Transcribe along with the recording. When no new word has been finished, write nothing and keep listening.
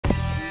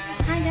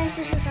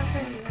guys, this is also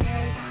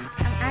Nunes.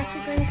 I'm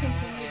actually going to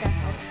continue the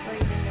house story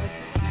even though it's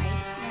at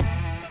night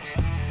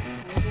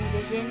now. Losing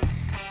vision.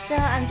 So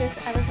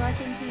I was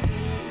watching TV.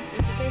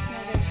 If you guys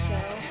know this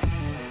show,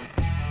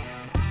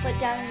 put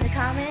down in the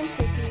comments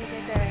if you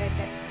guys are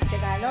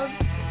developed.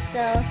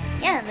 So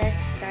yeah,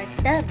 let's start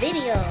the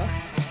video.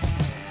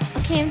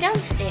 Okay, I'm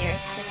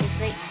downstairs, which is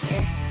right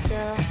here. So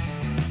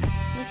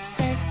let's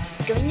start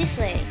going this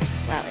way.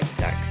 Wow, it's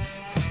dark.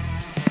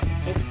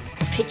 It's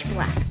pitch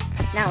black.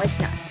 Now it's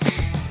not.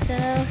 So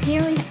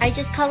here I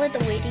just call it the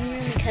waiting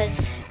room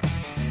because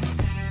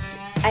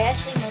I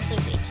actually mostly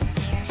wait in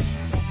here.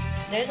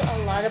 There's a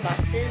lot of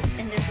boxes,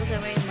 and this is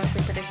where we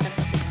mostly put our stuff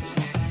in the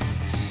cleaners.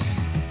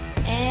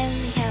 And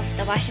we have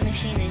the washing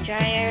machine and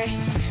dryer.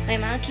 My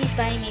mom keeps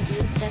buying me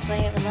boots, that's why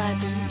I have a lot of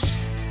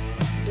boots.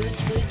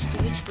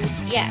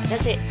 Boots. Yeah,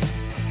 that's it.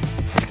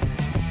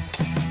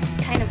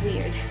 It's kind of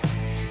weird.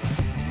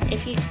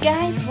 If you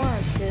guys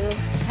want to,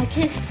 I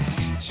can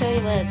show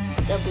you what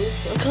the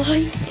boots look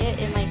like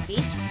in my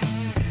feet.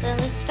 So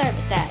let's start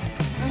with that.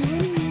 I'm going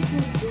to use my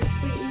boot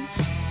for each.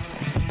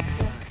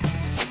 So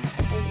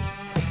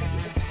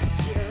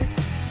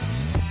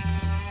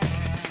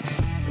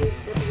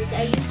here's the boots.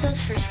 I use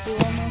those for school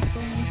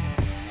mostly.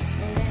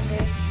 And then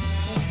there's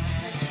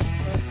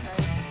those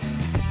sides.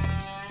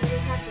 You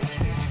have the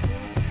church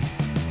boots.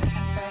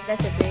 I'm sorry,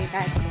 that's a very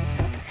bad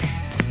close-up.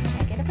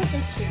 I gotta put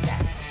this shoe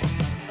back.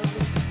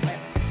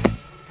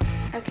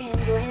 Okay,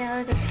 I'm going out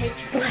of the pitch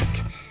black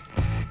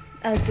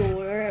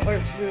door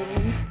or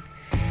room.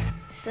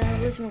 So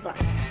let's move on.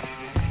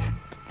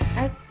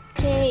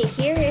 Okay,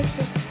 here is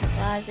just a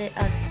closet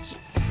of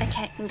I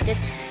can't move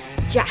this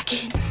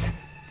jackets.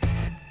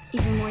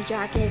 Even more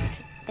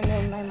jackets, and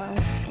then my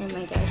mom's and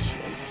my dad's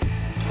shoes.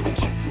 I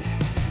can't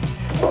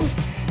move.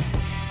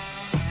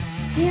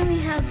 Here we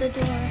have the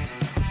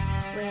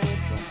doorway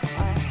to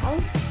our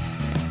house.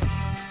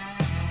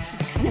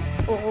 It's kind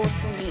of old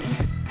for me.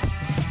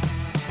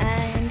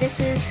 And this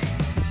is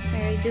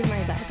where I do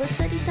my Bible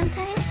study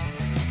sometimes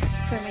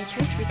for my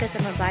church because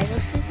I'm a Bible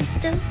student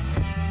still.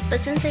 But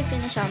since I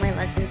finish all my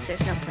lessons,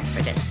 there's no point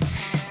for this.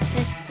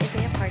 If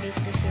we have parties,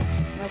 this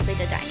is mostly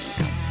the dining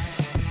room.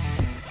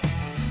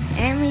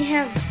 And we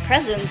have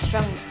presents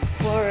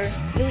for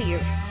New Year.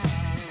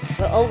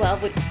 But oh well,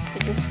 we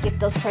just skip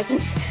those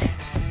presents.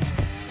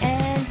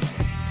 And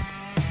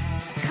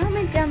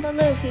comment down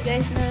below if you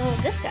guys know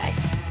this guy.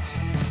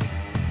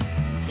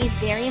 He's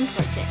very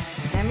important.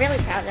 I'm really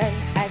proud that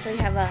I actually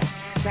have a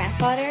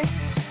grandfather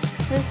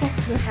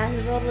who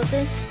has all of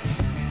this.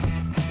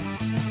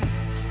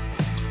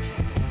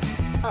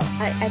 Oh,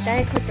 I thought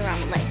I clicked the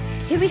wrong light.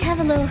 Here we have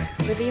a little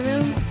living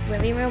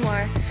room,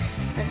 or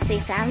let's say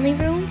family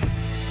room.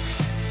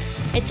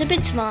 It's a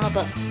bit small,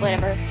 but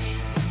whatever.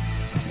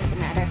 Doesn't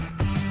matter.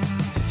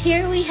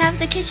 Here we have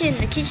the kitchen.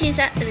 The kitchen's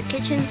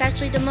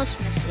actually the most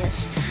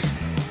messiest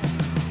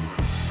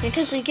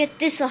because we get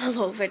this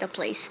all over the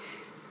place.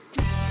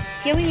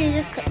 Here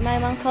my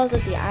mom calls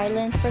it the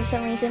island for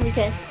some reason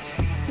because,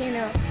 you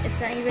know, it's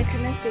not even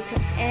connected to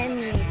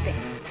anything.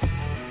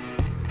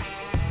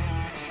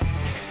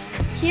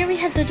 Here we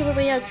have the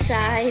doorway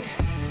outside.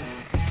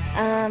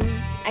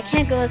 I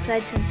can't go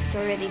outside since it's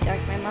already dark.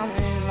 My mom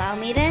wouldn't allow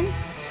me then.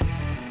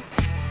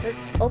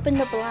 Let's open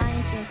the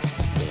blinds and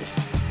see.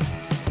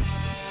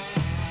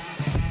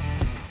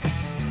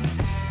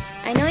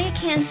 I know you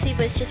can't see,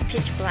 but it's just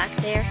pitch black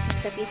there,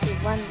 except you see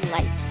one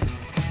light.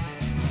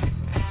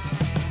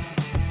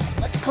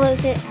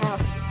 Close it. Ow,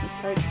 it's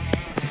hard.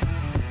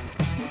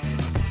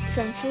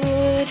 Some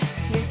food.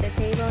 Here's the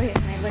table.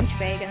 Here's my lunch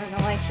bag. I don't know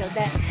why I showed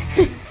that.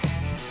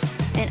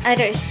 And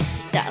other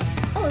stuff.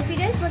 Oh, if you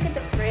guys look at the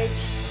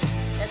fridge,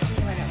 that's me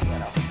when I was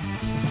little.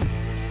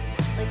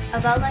 Like,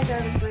 about like I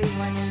was grade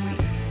 1 and grade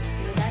 2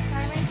 that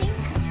time, I think.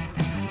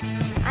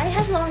 I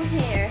had long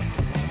hair.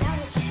 Now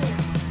it's short.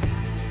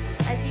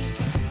 I think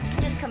you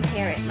can just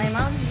compare it. My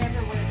mom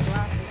never wears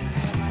glasses in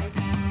her life.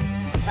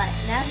 But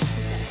now she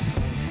does.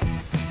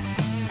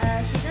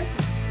 She does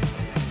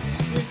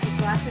use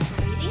glasses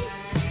for reading,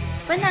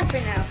 but not for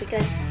now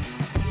because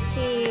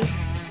she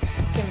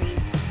can read.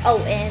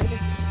 Oh, and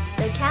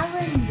the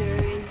calendar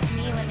is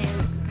me when it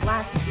was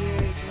last year,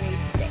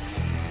 grade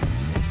 6.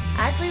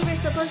 Actually, we're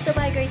supposed to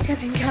buy grade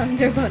 7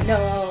 calendar, but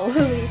no,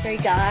 we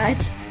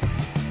forgot.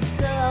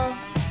 So,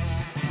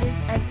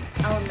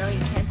 oh no, you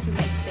can't see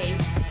my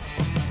face.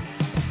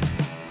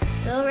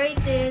 So right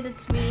there,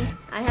 that's me.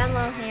 I have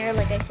long hair,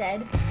 like I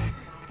said.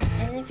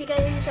 And if you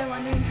guys are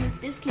wondering who's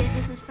this kid,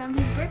 this is from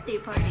his birthday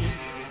party.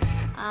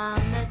 I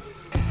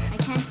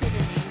can't say the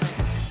name, but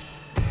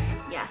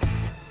yeah.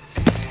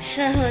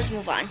 So let's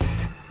move on.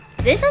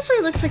 This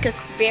actually looks like a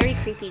very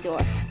creepy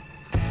door.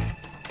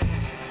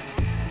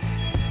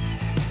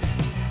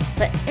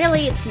 But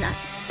really it's not.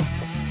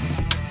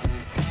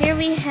 Here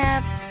we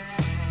have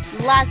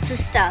lots of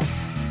stuff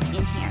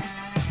in here.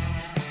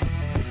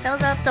 We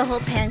filled up the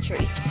whole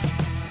pantry.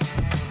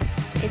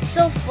 It's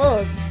so full.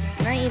 It's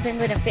not even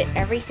going to fit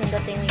every single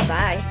thing we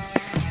buy.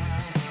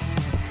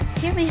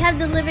 Here we have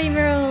the living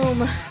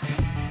room.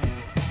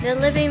 The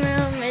living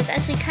room is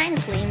actually kind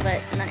of clean,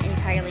 but not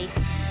entirely.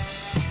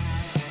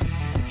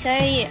 So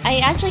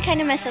I actually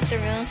kind of mess up the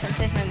room,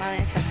 sometimes my mom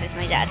and sometimes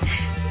my dad.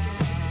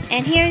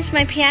 And here's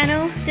my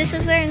piano. This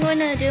is where I'm going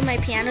to do my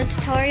piano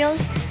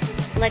tutorials.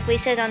 Like we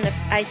said on the,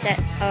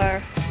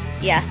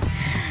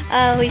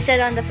 we said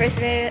on the first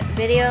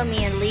video,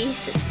 me and Lee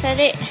said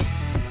it.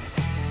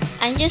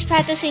 I'm just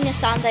practicing a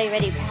song that I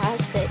already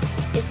passed it.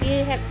 If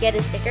you get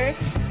a sticker,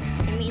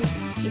 it means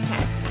you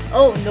passed.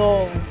 Oh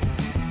no,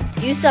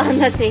 you saw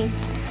nothing.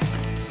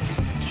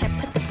 Can't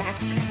put the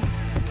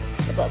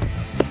book.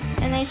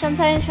 And I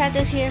sometimes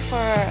practice here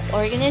for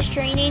organist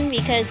training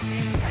because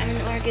I'm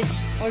an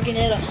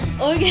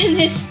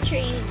organist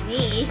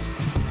trainee.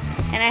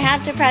 And I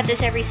have to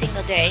practice every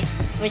single day,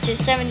 which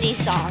is 70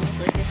 songs,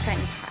 which is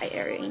kind of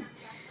tiring.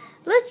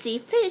 Let's see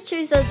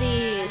pictures of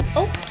the.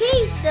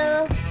 Okay,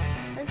 so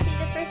let's see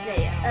the first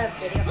video.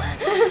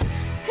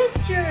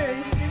 Picture.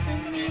 This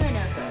is me when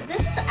I was little.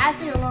 This is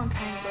actually a long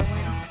time ago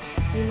when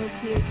we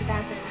moved here,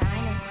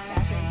 2009 or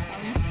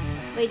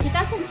 2010. Wait,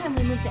 2010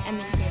 we moved to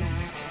Edmonton.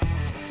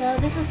 So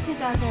this was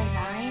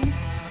 2009.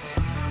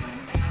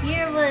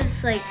 Here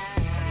was like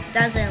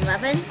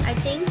 2011, I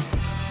think.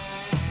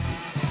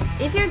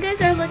 If you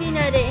guys are looking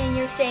at it and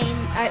you're saying,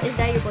 is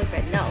that your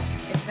boyfriend? No,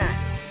 it's not.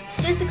 It's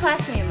just a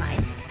classmate of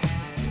mine.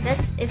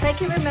 That's, if I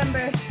can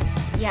remember,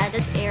 yeah,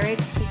 that's Eric.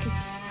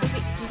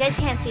 You guys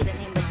can't see the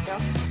name, but still.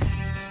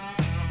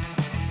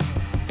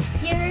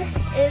 Here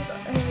is,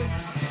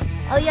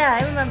 oh yeah,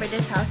 I remember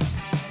this house.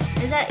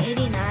 It's at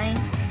 89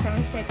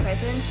 Somerset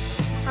Crescent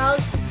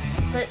house,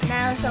 but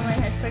now someone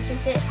has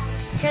purchased it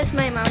because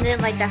my mom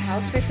didn't like the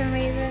house for some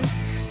reason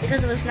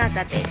because it was not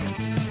that big.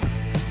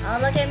 Oh,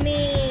 look at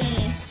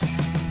me.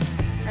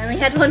 I only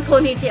had one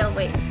ponytail.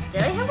 Wait,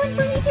 did I have one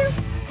ponytail?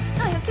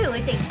 No, I have two,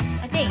 I think.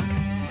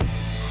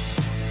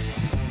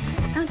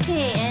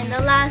 Okay, and the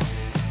last,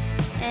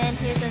 and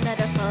here's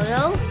another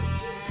photo.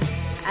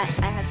 I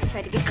have to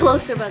try to get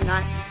closer, but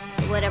not,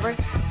 whatever.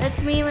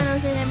 That's me when I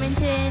was in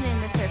Edmonton,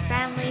 and that's our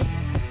family.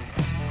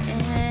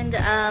 And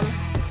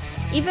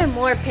even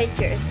more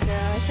pictures, so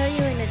I'll show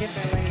you in a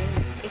different one,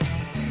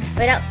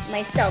 without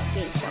myself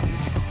being shown.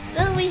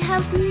 So we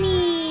have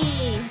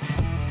me.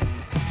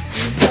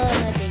 You saw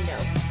nothing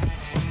though.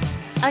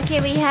 Okay,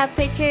 we have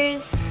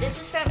pictures. This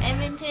is from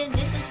Edmonton.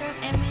 This is from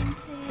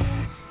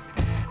Edmonton.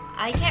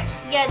 I can't.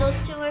 Yeah, those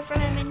two are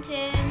from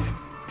Edmonton.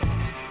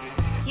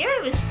 Here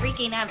I was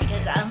freaking out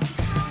because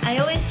I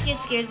always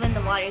get scared when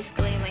the water is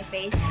going in my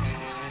face.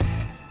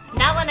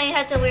 Not when I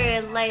had to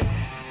wear a life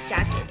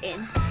jacket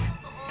in.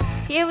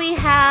 Here we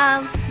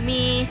have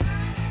me,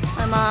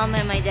 my mom,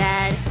 and my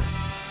dad.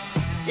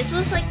 This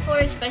was like for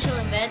a special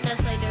event.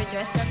 That's why they're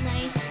dressed up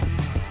nice.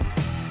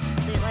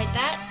 Do you like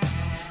that?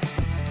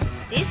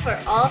 These were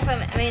all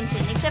from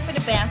Edmonton, except for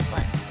the Banff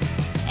one.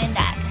 And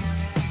that.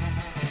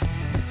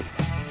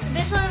 So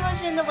this one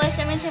was in the West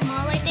Edmonton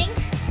Mall, I think.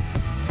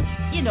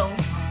 You know,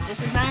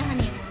 this is my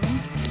honeymoon.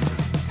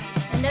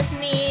 And that's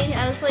me.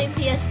 I was playing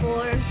PS4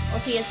 or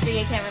PS3,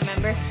 I can't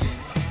remember.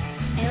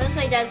 And it was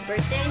my dad's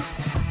birthday.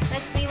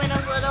 That's me when I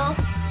was little.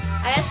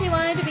 I actually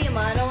wanted to be a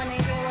model when I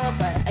grew up,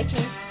 but I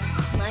changed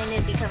mine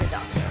to become a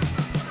doctor.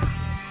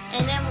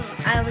 And then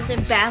I was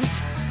in Banff.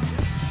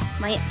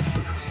 My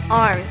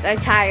arms are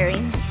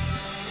tiring.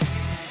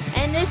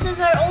 And this is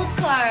our old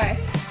car. You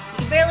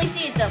can barely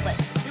see it though, but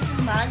this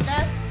is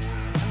Mazda.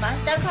 A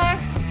Mazda car.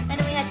 And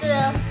then we had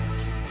to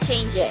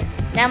change it.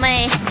 Now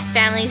my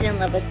family's in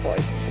love with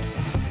Ford.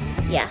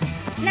 Yeah.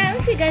 Now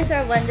if you guys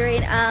are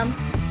wondering,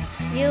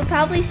 you've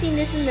probably seen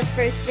this in the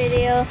first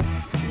video.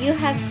 You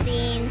might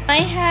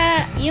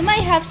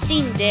have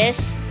seen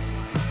this.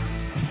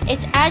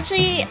 It's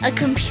actually a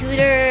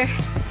computer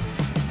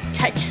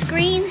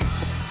touchscreen.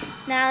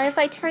 Now, if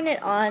I turn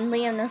it on,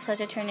 Liam knows how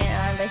to turn it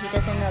on, but he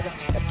doesn't know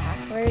the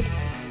password.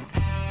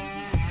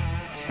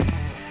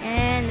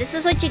 And this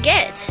is what you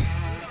get.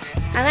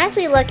 I'm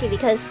actually lucky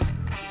because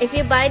if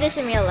you buy this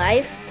in real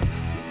life,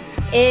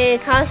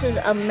 it costs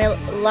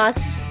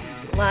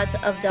lots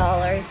of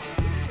dollars.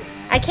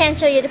 I can't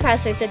show you the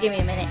password, so give me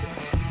a minute.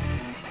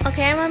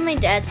 Okay, I'm on my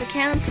dad's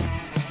account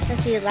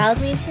since he allowed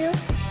me to. I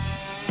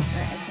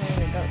can't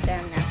even go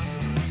down now.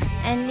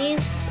 And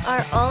these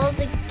are all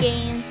the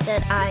games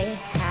that I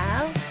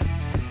have.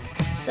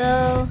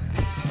 So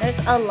there's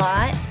a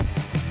lot,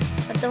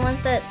 but the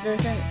ones that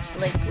doesn't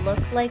look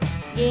like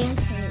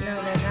games,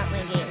 no, they're not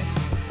my games.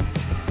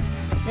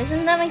 This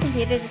is not my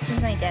computer. This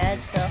is my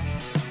dad's. So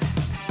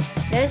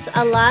there's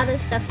a lot of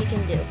stuff you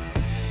can do.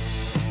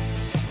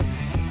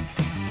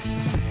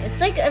 It's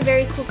like a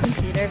very cool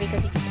computer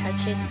because you can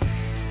touch it,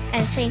 and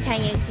at the same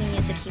time you can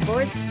use a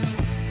keyboard.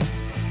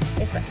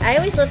 I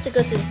always love to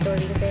go to the store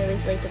because I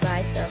always like to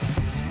buy stuff,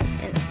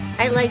 and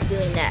I like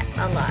doing that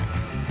a lot.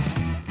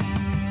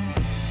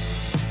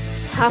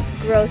 Top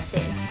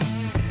grossing.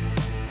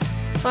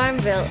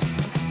 Farmville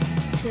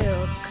 2,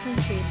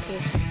 Country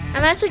Escape.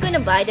 I'm actually going to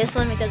buy this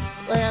one because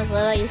when I was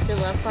little I used to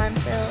love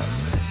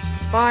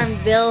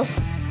Farmville.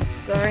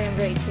 Sorry, I'm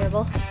very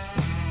terrible.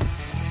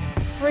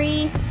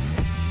 Free.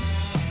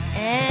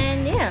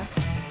 And yeah.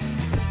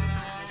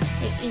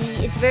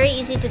 It's very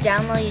easy to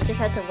download. You just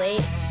have to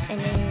wait, and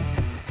then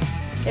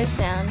there's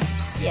sound.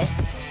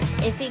 Yes,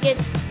 if you get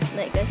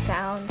like a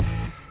sound,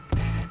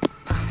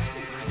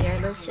 here,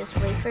 let's just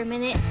wait for a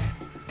minute,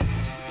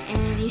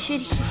 and you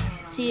should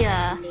see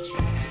a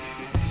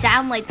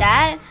sound like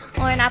that,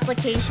 or an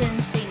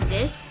application saying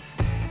this.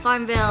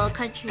 Farmville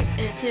Country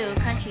 2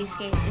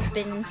 Countryscape has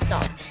been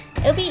installed.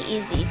 It'll be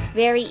easy,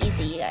 very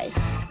easy, you guys.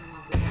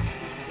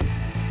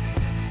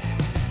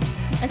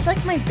 It's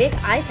like my big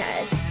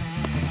iPad.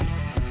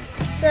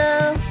 So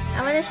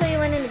I want to show you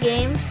one of the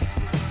games.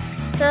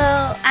 So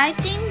I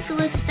think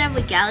let's start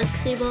with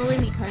Galaxy Bowling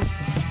because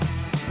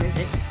where is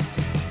it?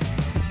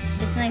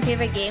 It's my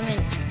favorite game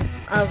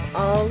of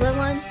all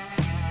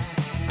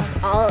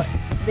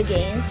the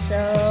games.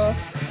 So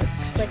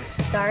let's click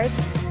start.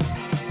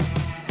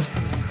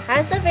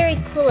 Has a very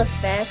cool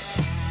effect.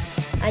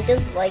 I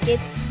just like it.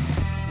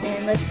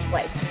 And let's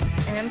swipe.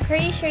 And I'm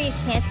pretty sure you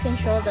can't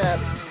control the...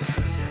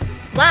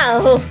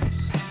 Wow!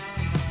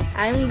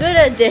 I'm good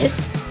at this.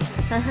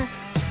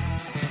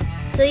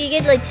 So you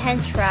get like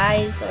 10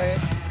 tries or...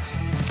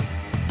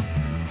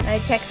 I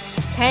checked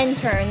 10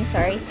 turns,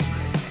 sorry.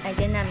 I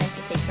did not meant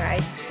to say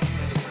tries.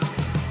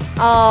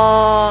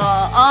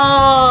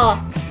 Oh!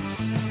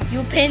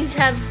 You pins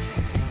have...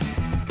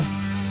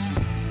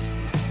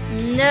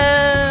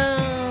 No!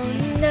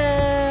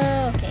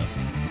 Okay.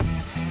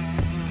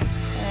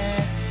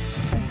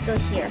 Let's go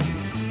here.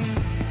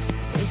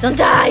 Please don't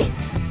die!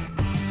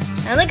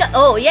 I'm like,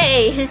 oh,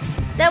 yay!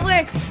 That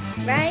worked!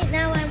 Right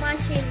now I'm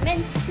watching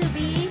Meant to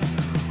Be.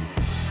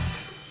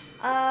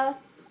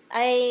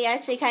 I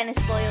actually kind of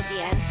spoiled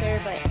the answer,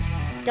 but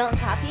don't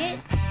copy it.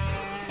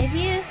 If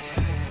you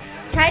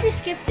try to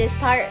skip this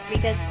part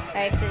because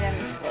I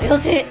accidentally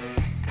spoiled it,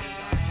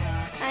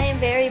 I am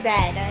very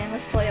bad. I am a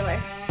spoiler.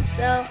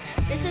 So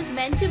this is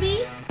Meant to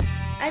Be.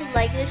 I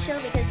like this show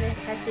because it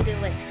has to do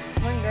with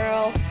one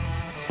girl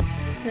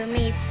who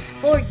meets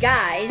 4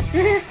 guys.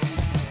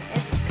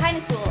 It's kind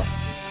of cool.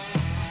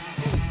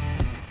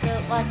 So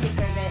watch it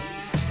for a bit.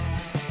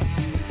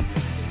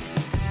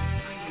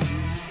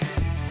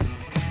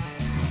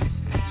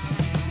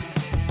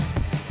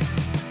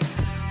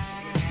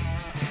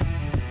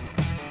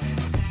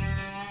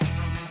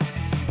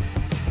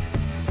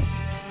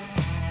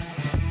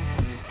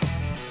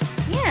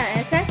 Yeah,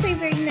 it's actually a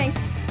very nice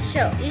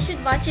show. You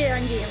should watch it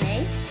on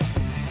GMA.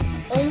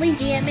 Only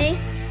GMA,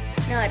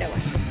 no other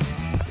ones.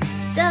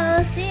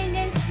 So, see you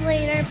guys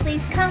later.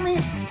 Please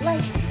comment,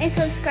 like, and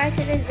subscribe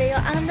to this video.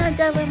 I'm not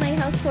done with my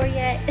house tour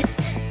yet.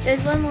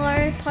 There's one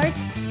more part,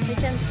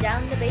 which I'm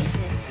down the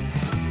basement.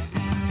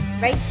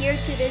 Right here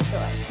to this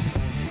door.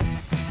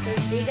 So,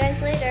 see you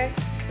guys later.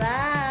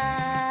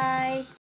 Bye.